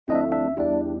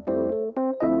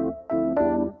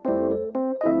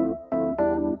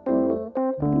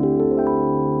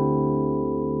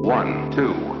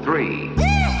2, 3.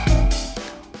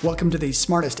 Welcome to the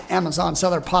Smartest Amazon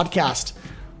Seller Podcast.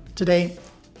 Today,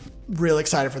 real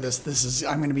excited for this.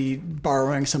 I'm going to be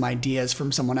borrowing some ideas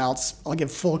from someone else. I'll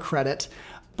give full credit,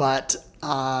 but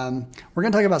we're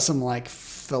going to talk about some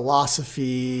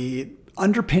philosophy,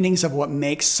 underpinnings of what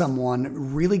makes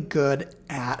someone really good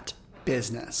at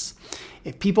business.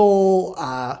 If people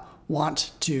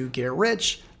want to get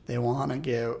rich, they want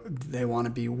to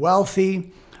be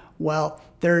wealthy. Well,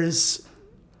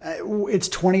 it's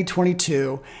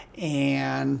 2022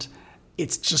 and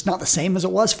it's just not the same as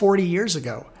it was 40 years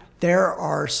ago.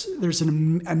 There's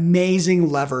an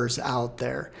amazing levers out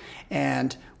there.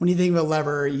 And when you think of a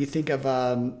lever, you think of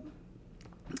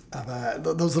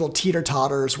those little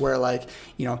teeter-totters where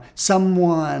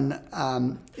someone,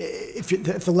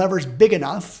 if the lever's big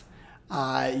enough,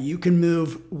 you can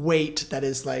move weight that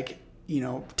is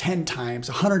 10 times,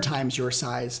 100 times your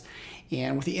size.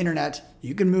 And with the internet,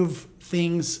 you can move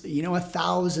things,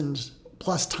 1,000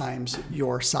 plus times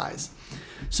your size.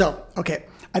 So, okay,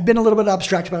 I've been a little bit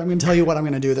abstract, but I'm going to tell you what I'm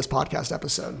going to do this podcast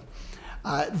episode.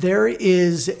 There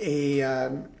is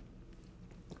a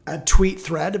tweet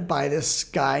thread by this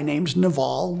guy named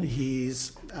Naval.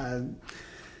 He's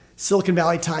Silicon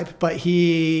Valley type, but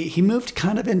he moved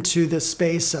kind of into this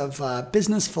space of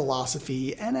business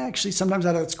philosophy, and actually sometimes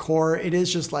at its core, it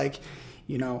is just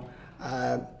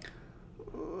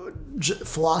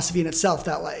philosophy in itself.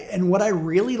 And what I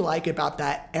really like about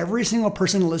that, every single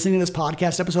person listening to this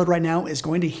podcast episode right now is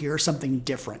going to hear something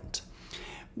different.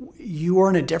 You are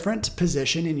in a different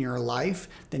position in your life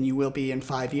than you will be in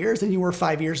 5 years than you were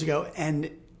 5 years ago,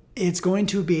 and it's going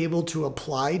to be able to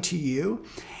apply to you.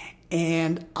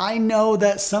 And I know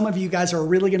that some of you guys are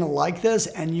really going to like this,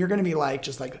 and you're going to be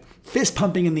just fist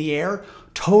pumping in the air,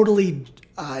 totally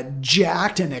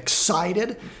jacked and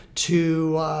excited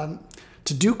to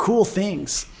do cool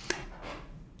things.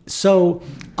 So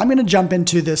I'm going to jump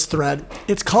into this thread.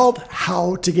 It's called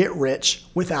How to Get Rich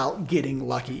Without Getting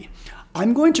Lucky.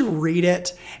 I'm going to read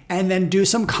it and then do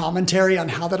some commentary on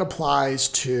how that applies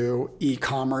to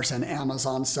e-commerce and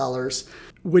Amazon sellers,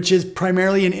 which is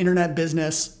primarily an internet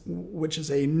business, which is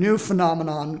a new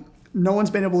phenomenon. No one's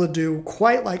been able to do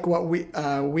quite like what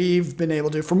we've been able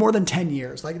to do for more than 10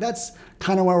 years. That's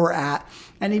kind of where we're at.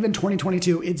 And even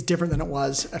 2022, it's different than it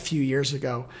was a few years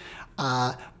ago.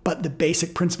 But the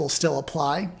basic principles still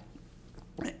apply.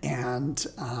 And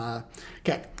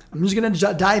okay, I'm just going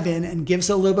to dive in and give us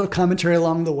a little bit of commentary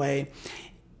along the way.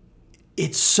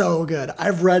 It's so good.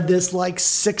 I've read this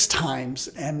 6 times,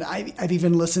 and I've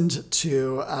even listened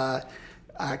to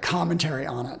commentary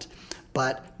on it.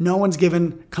 But no one's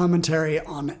given commentary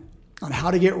on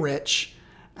how to get rich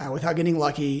without getting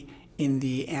lucky in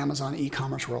the Amazon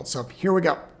e-commerce world. So here we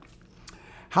go.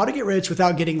 How to get rich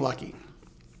without getting lucky.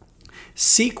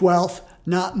 Seek wealth,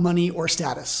 not money or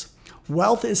status.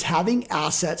 Wealth is having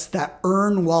assets that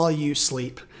earn while you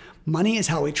sleep. Money is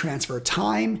how we transfer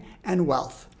time and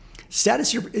wealth.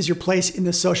 Status is your place in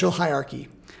the social hierarchy.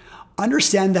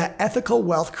 Understand that ethical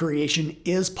wealth creation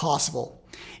is possible.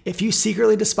 If you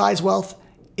secretly despise wealth,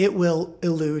 it will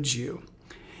elude you.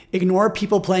 Ignore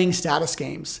people playing status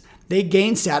games. They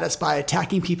gain status by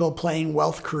attacking people playing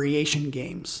wealth creation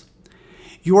games.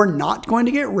 You're not going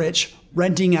to get rich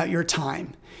renting out your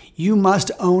time. You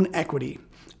must own equity,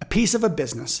 a piece of a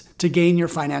business, to gain your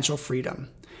financial freedom.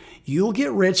 You'll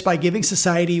get rich by giving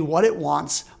society what it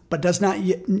wants, but does not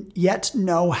yet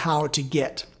know how to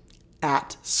get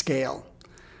at scale.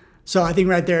 So I think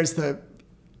right there is the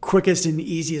quickest and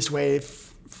easiest way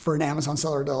for an Amazon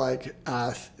seller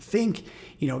to think,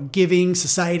 giving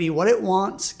society what it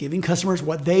wants, giving customers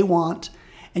what they want,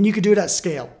 and you could do it at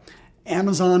scale.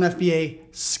 Amazon FBA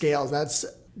scales. That's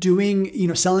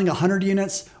doing, selling 100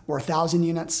 units or 1,000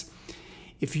 units.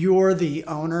 If you're the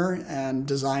owner and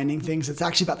designing things, it's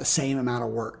actually about the same amount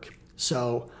of work.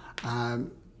 So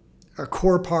a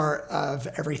core part of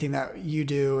everything that you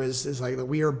do is that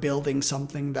we are building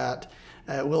something that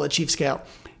will achieve scale.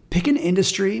 Pick an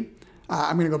industry.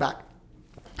 I'm going to go back.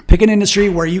 Pick an industry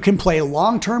where you can play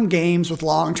long-term games with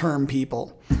long-term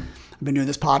people. I've been doing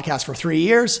this podcast for 3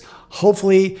 years.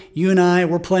 Hopefully, you and I,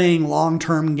 we're playing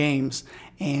long-term games.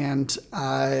 And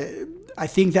I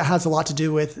think that has a lot to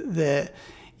do with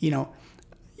you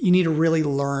need to really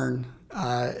learn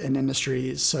an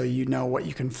industry so you know what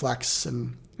you can flex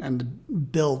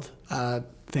and build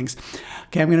things.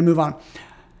 Okay, I'm going to move on.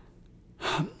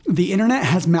 The internet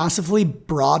has massively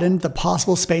broadened the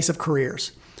possible space of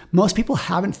careers. Most people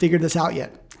haven't figured this out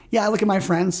yet. Yeah, I look at my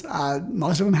friends.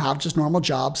 Most of them have just normal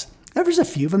jobs. There's a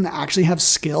few of them that actually have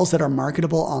skills that are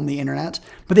marketable on the internet,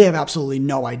 but they have absolutely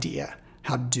no idea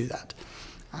how to do that.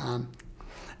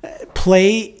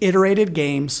 Play iterated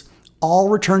games. All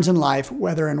returns in life,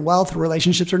 whether in wealth,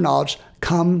 relationships, or knowledge,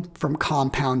 come from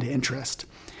compound interest.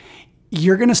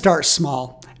 You're going to start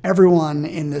small. Everyone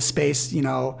in this space, you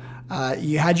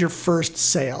had your first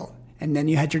sale, and then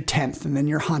you had your 10th, and then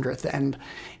your 100th. And,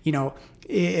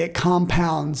 it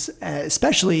compounds,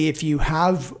 especially if you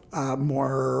have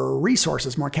more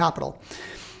resources, more capital.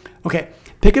 Okay,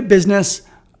 pick business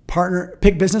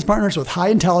partners with high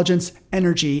intelligence,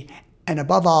 energy, and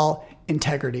above all,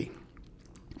 integrity.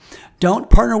 Don't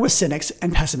partner with cynics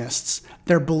and pessimists.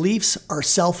 Their beliefs are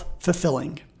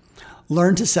self-fulfilling.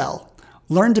 Learn to sell.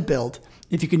 Learn to build.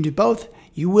 If you can do both,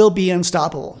 you will be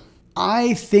unstoppable.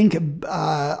 I think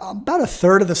about a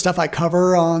third of the stuff I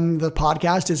cover on the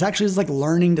podcast is actually just like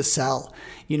learning to sell.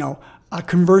 A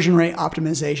conversion rate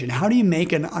optimization. How do you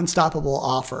make an unstoppable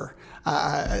offer?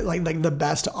 Like the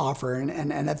best offer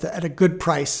and at a good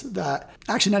price,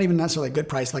 actually not even necessarily a good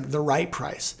price, like the right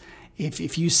price.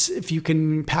 If you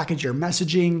can package your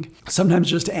messaging, sometimes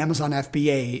just Amazon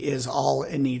FBA is all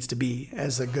it needs to be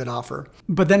as a good offer.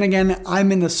 But then again,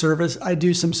 I'm in the service. I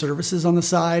do some services on the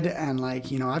side, and I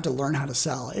have to learn how to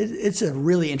sell. It's a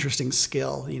really interesting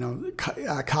skill,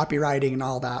 copywriting and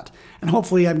all that. And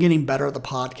hopefully I'm getting better at the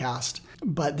podcast.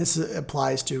 But this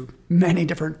applies to many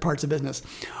different parts of business.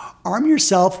 Arm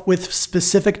yourself with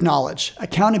specific knowledge,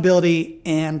 accountability,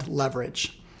 and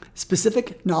leverage.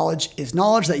 Specific knowledge is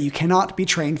knowledge that you cannot be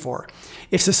trained for.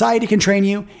 If society can train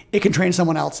you, it can train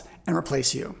someone else and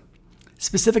replace you.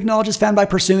 Specific knowledge is found by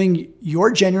pursuing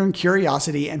your genuine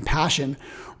curiosity and passion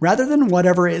rather than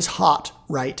whatever is hot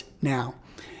right now.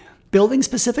 Building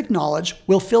specific knowledge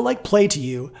will feel like play to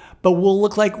you, but will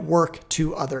look like work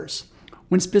to others.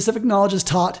 When specific knowledge is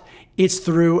taught, it's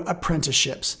through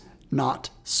apprenticeships, not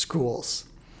schools.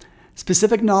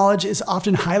 Specific knowledge is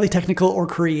often highly technical or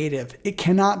creative. It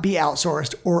cannot be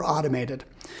outsourced or automated.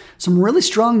 Some really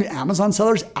strong Amazon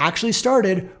sellers actually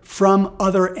started from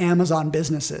other Amazon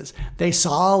businesses. They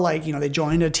saw they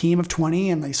joined a team of 20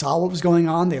 and they saw what was going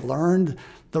on. They learned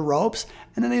the ropes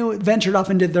and then they ventured off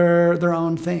and did their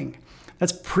own thing.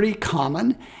 That's pretty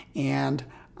common. And,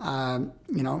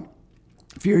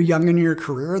 if you're young in your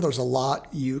career, there's a lot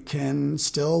you can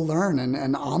still learn,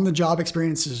 and on-the-job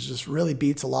experiences just really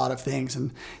beats a lot of things.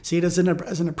 And see it as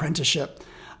an apprenticeship.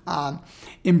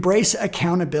 Embrace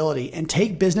accountability and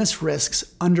take business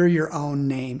risks under your own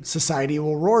name. Society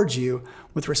will reward you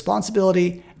with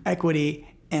responsibility,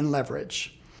 equity, and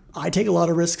leverage. I take a lot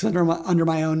of risks under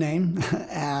my own name,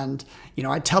 and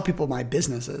I tell people my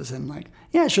businesses, and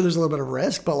sure, there's a little bit of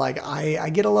risk, but I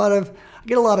get a lot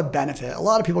of benefit. A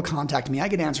lot of people contact me. I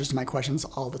get answers to my questions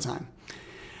all the time.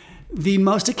 The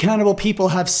most accountable people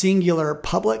have singular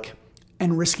public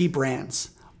and risky brands.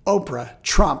 Oprah,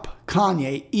 Trump,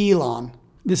 Kanye, Elon.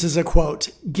 This is a quote.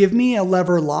 Give me a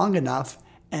lever long enough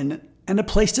and a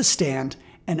place to stand,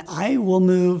 and I will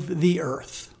move the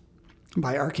earth.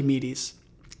 By Archimedes.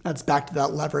 That's back to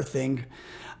that lever thing.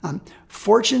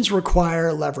 Fortunes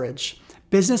require leverage.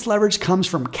 Business leverage comes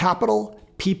from capital,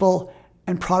 people,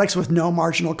 and products with no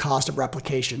marginal cost of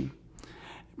replication.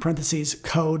 Parentheses,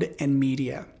 code and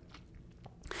media.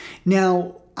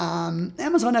 Now,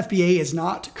 Amazon FBA is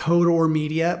not code or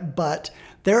media, but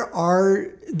there are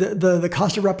the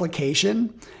cost of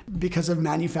replication because of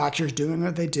manufacturers doing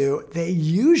what they do. They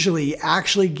usually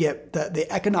actually get the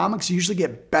economics usually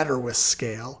get better with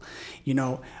scale.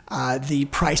 The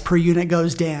price per unit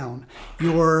goes down.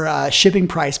 Your shipping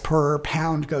price per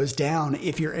pound goes down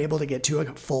if you're able to get to a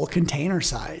full container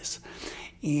size.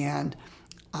 And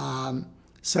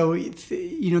so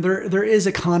there is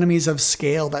economies of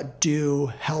scale that do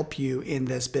help you in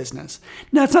this business.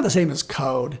 Now, it's not the same as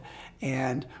code.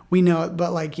 And we know it,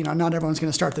 but not everyone's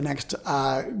going to start the next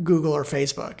Google or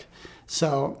Facebook.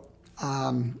 So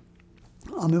I'll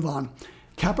move on.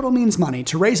 Capital means money.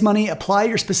 To raise money, apply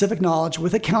your specific knowledge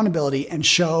with accountability and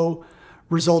show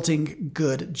resulting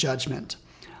good judgment.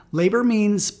 Labor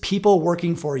means people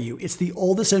working for you. It's the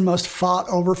oldest and most fought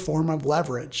over form of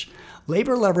leverage.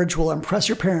 Labor leverage will impress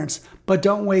your parents, but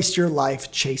don't waste your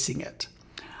life chasing it.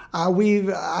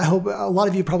 I hope a lot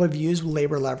of you probably have used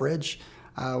labor leverage.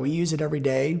 We use it every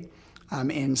day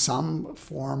in some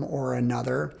form or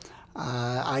another.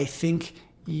 I think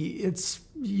you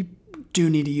do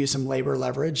need to use some labor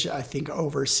leverage. I think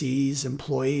overseas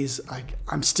employees,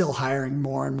 I'm still hiring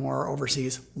more and more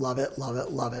overseas. Love it, love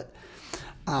it, love it.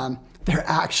 They're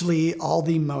actually all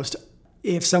the most,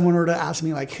 if someone were to ask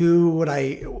me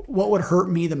what would hurt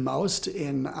me the most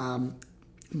in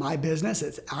my business,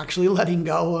 it's actually letting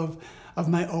go of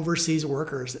my overseas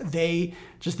workers. The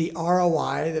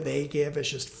ROI that they give is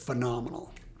just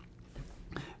phenomenal.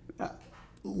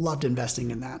 loved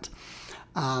investing in that.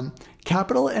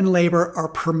 Capital and labor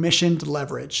are permissioned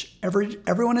leverage.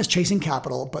 Everyone is chasing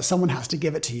capital, but someone has to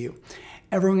give it to you.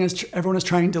 Everyone is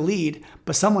trying to lead,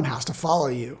 but someone has to follow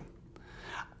you.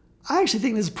 I actually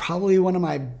think this is probably one of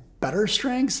my better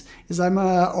strengths, is I'm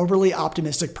an overly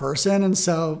optimistic person. And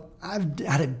so I've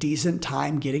had a decent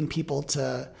time getting people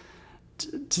to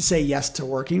say yes to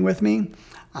working with me.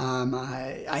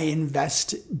 I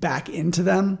invest back into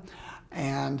them.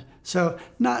 And so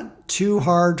not too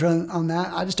hard on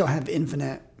that. I just don't have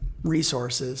infinite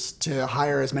resources to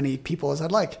hire as many people as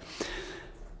I'd like.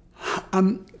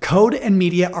 Code and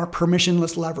media are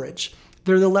permissionless leverage.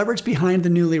 They're the leverage behind the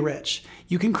newly rich.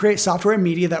 You can create software and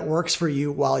media that works for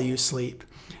you while you sleep.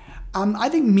 I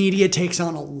think media takes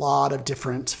on a lot of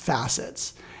different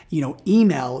facets.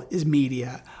 Email is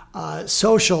media.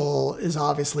 Social is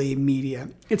obviously media.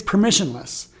 It's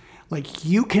permissionless. Like,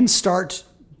 you can start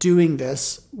doing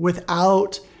this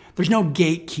there's no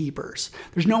gatekeepers.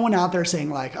 There's no one out there saying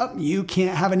like, oh, you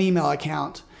can't have an email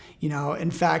account.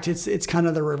 In fact, it's kind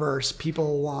of the reverse.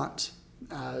 People want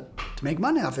to make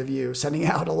money off of you sending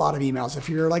out a lot of emails if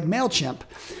you're like MailChimp.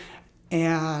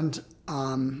 And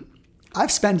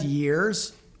I've spent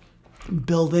years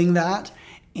building that,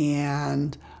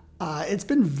 and it's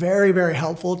been very, very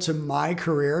helpful to my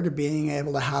career, to being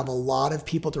able to have a lot of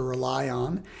people to rely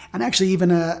on, and actually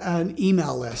even an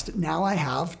email list. Now I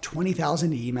have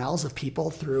 20,000 emails of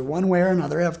people through one way or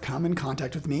another have come in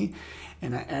contact with me.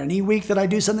 And any week that I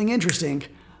do something interesting,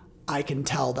 I can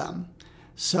tell them.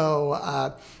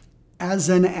 So as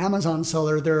an Amazon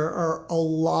seller, there are a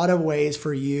lot of ways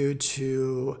for you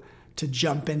to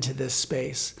jump into this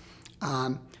space.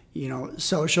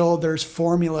 Social, there's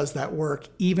formulas that work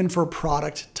even for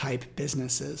product type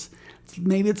businesses.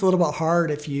 Maybe it's a little bit hard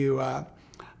if you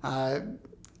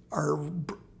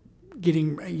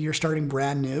you're starting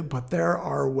brand new, but there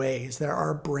are ways. There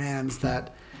are brands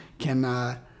that can,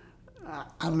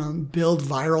 build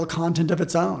viral content of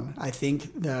its own. I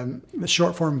think the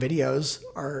short form videos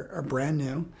are brand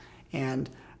new and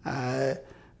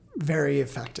very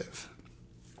effective,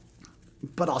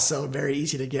 but also very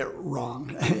easy to get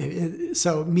wrong.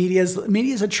 So media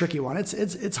is a tricky one.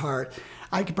 It's hard.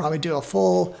 I could probably do a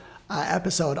full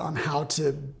episode on how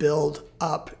to build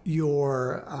up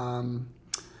your,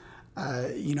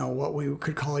 what we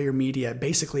could call your media.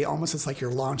 Basically, almost it's like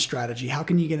your launch strategy. How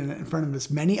can you get in front of as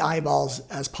many eyeballs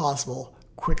as possible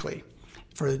quickly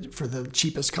for the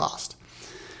cheapest cost?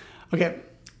 Okay.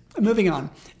 Moving on.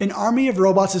 An army of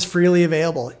robots is freely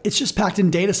available. It's just packed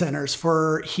in data centers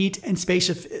for heat and space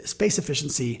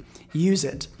efficiency. Use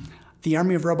it. The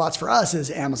army of robots for us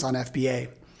is Amazon FBA.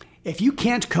 If you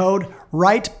can't code,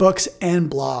 write books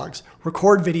and blogs,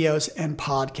 record videos and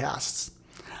podcasts.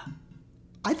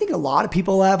 I think a lot of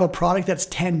people have a product that's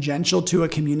tangential to a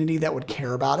community that would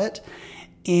care about it.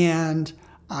 And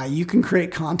you can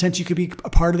create content. You could be a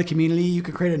part of the community. You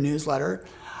could create a newsletter.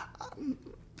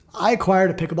 I acquired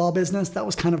a pickleball business that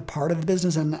was kind of part of the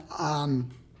business, and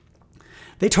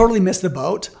they totally missed the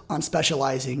boat on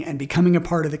specializing and becoming a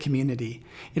part of the community.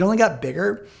 It only got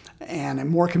bigger and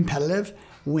more competitive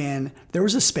when there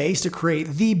was a space to create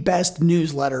the best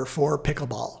newsletter for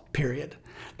pickleball, period.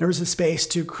 There was a space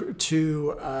to create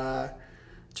a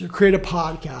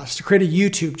podcast, to create a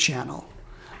YouTube channel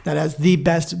that has the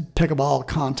best pickleball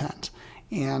content.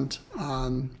 And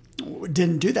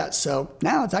didn't do that. So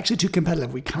now it's actually too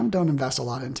competitive. We kind of don't invest a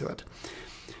lot into it.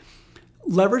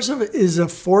 Leverage is a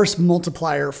force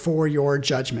multiplier for your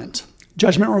judgment.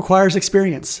 Judgment requires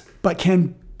experience, but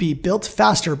can be built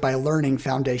faster by learning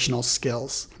foundational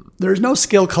skills. There's no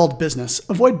skill called business.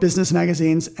 Avoid business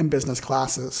magazines and business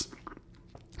classes.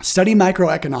 Study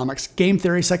microeconomics, game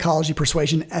theory, psychology,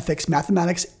 persuasion, ethics,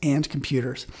 mathematics, and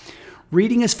computers.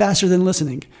 Reading is faster than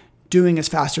listening. Doing is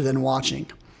faster than watching.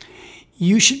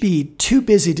 You should be too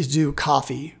busy to do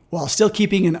coffee while still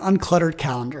keeping an uncluttered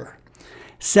calendar.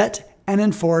 Set and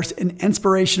enforce an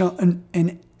aspirational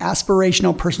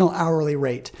personal hourly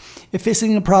rate. If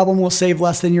fixing a problem will save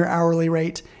less than your hourly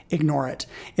rate, ignore it.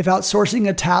 If outsourcing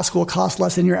a task will cost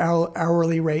less than your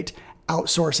hourly rate,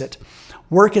 outsource it.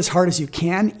 Work as hard as you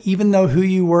can, even though who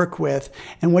you work with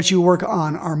and what you work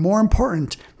on are more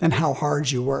important than how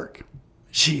hard you work.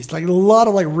 Jeez, like a lot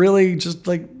of really just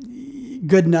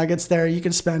good nuggets there. You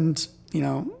can spend,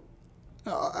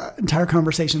 entire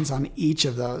conversations on each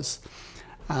of those.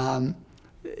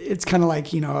 It's kind of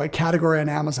like, a category on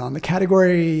Amazon. The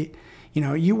category,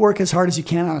 you work as hard as you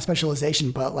can on a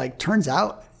specialization, but turns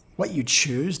out what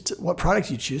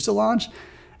product you choose to launch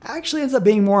actually ends up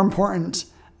being more important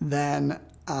than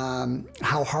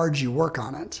how hard you work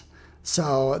on it.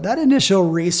 So that initial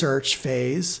research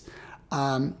phase,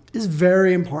 is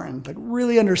very important. Like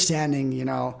really understanding,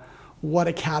 what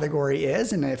a category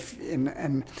is,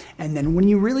 and then when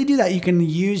you really do that, you can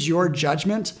use your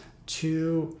judgment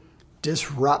to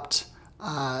disrupt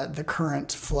the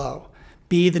current flow.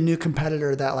 Be the new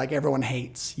competitor that like everyone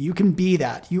hates. You can be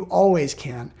that. You always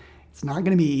can. It's not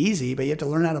going to be easy, but you have to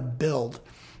learn how to build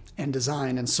and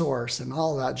design and source and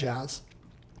all of that jazz.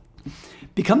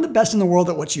 Become the best in the world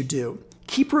at what you do.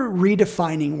 Keep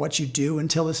redefining what you do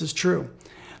until this is true.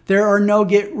 There are no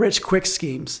get-rich-quick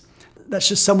schemes. That's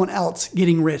just someone else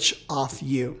getting rich off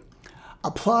you.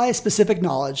 Apply specific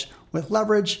knowledge with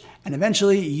leverage, and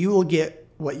eventually you will get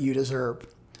what you deserve.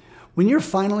 When you're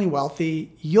finally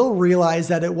wealthy, you'll realize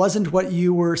that it wasn't what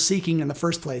you were seeking in the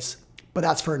first place, but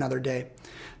that's for another day.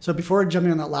 So before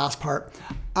jumping on that last part,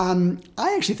 I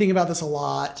actually think about this a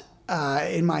lot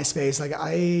in my space. Like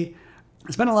I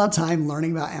spend a lot of time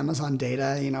learning about Amazon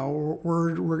data.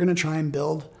 We're going to try and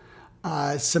build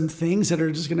some things that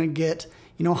are just going to get,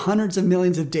 hundreds of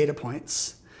millions of data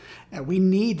points. And we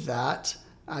need that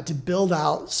to build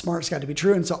out SmartScout to be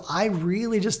true. And so I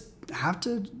really just have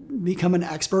to become an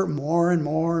expert more and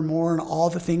more and more in all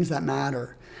the things that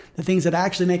matter, the things that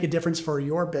actually make a difference for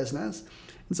your business.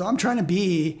 And so I'm trying to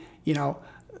be,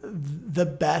 the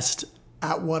best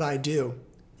at what I do.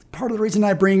 Part of the reason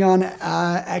I bring on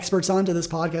experts onto this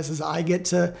podcast is I get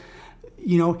to,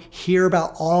 hear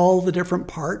about all the different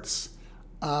parts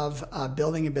of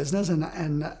building a business,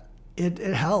 and it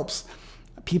helps.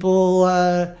 People,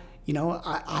 I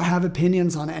have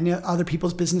opinions on any other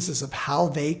people's businesses of how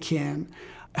they can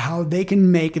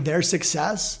make their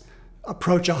success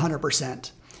approach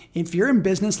 100%. If you're in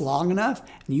business long enough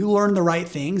and you learn the right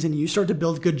things and you start to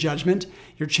build good judgment,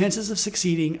 your chances of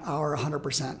succeeding are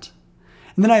 100%. And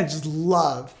then I just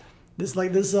love this.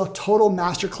 Like this is a total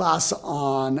masterclass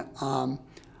on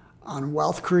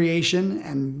wealth creation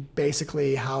and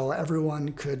basically how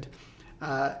everyone could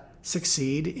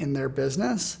succeed in their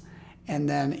business. And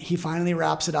then he finally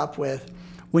wraps it up with,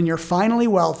 when you're finally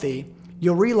wealthy,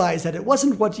 you'll realize that it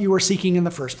wasn't what you were seeking in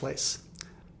the first place.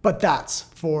 But that's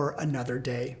for another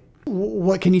day.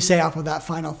 What can you say off of that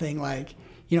final thing? Like,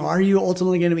 are you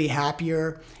ultimately going to be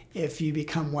happier if you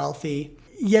become wealthy?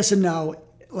 Yes and no.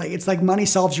 Like, it's like money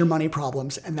solves your money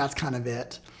problems, and that's kind of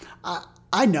it.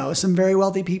 I know some very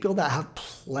wealthy people that have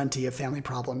plenty of family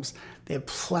problems. They have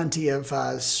plenty of,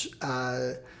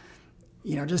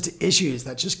 just issues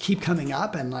that just keep coming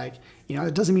up. And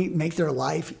it doesn't make their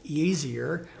life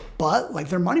easier, but like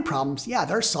their money problems, yeah,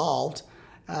 they're solved.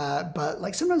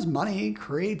 But sometimes money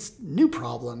creates new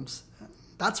problems.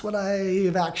 That's what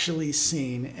I've actually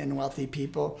seen in wealthy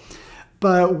people.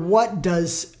 But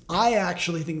I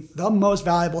actually think the most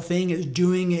valuable thing is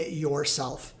doing it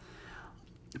yourself.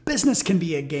 Business can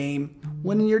be a game.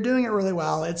 When you're doing it really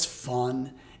well, it's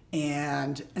fun.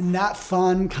 And that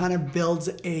fun kind of builds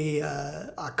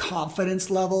a confidence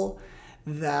level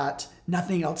that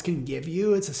nothing else can give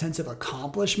you. It's a sense of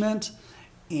accomplishment.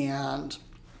 And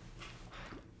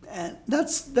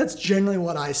that's generally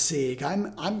what I seek.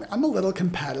 I'm a little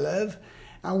competitive.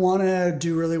 I want to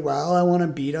do really well. I want to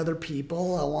beat other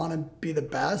people. I want to be the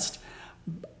best.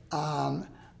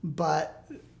 But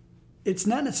it's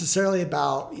not necessarily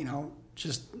about,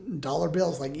 just dollar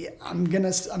bills. Like I'm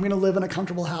gonna live in a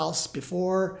comfortable house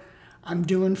before I'm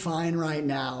doing fine right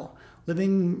now,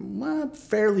 living a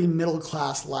fairly middle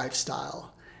class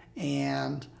lifestyle.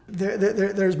 And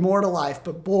there's more to life,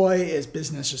 but boy, is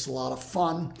business just a lot of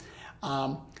fun.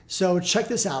 So check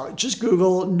this out. Just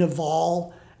Google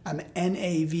Naval,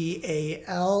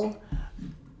 Naval,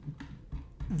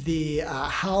 the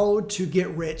how to get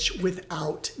rich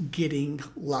without getting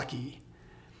lucky.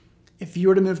 If you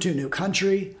were to move to a new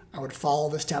country, I would follow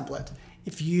this template.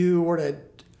 If you were to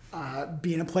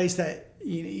be in a place that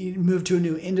you move to a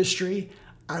new industry,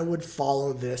 I would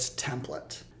follow this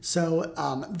template. So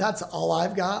that's all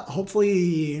I've got.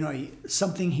 Hopefully,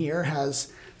 something here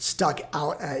has stuck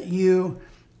out at you,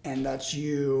 and that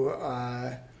you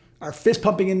are fist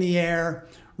pumping in the air,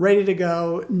 ready to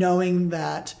go, knowing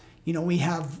that we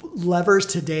have levers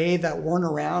today that weren't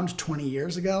around 20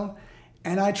 years ago.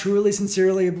 And I truly,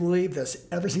 sincerely believe this.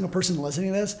 Every single person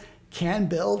listening to this can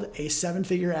build a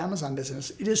 7-figure Amazon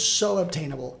business. It is so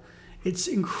obtainable. It's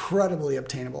incredibly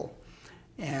obtainable.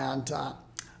 And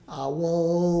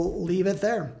we'll leave it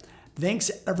there. Thanks,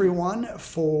 everyone,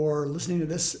 for listening to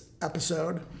this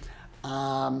episode.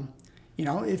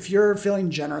 If you're feeling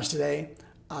generous today,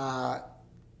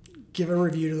 give a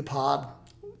review to the pod.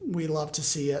 We love to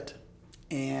see it.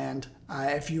 And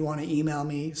if you want to email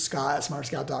me,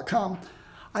 scott@smartscout.com,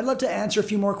 I'd love to answer a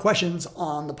few more questions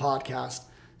on the podcast.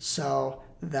 So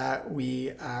that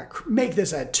we make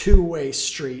this a two-way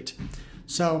street.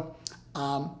 So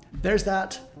there's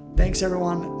that. Thanks,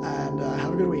 everyone, and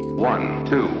have a good week. 1,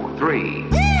 2,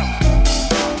 3.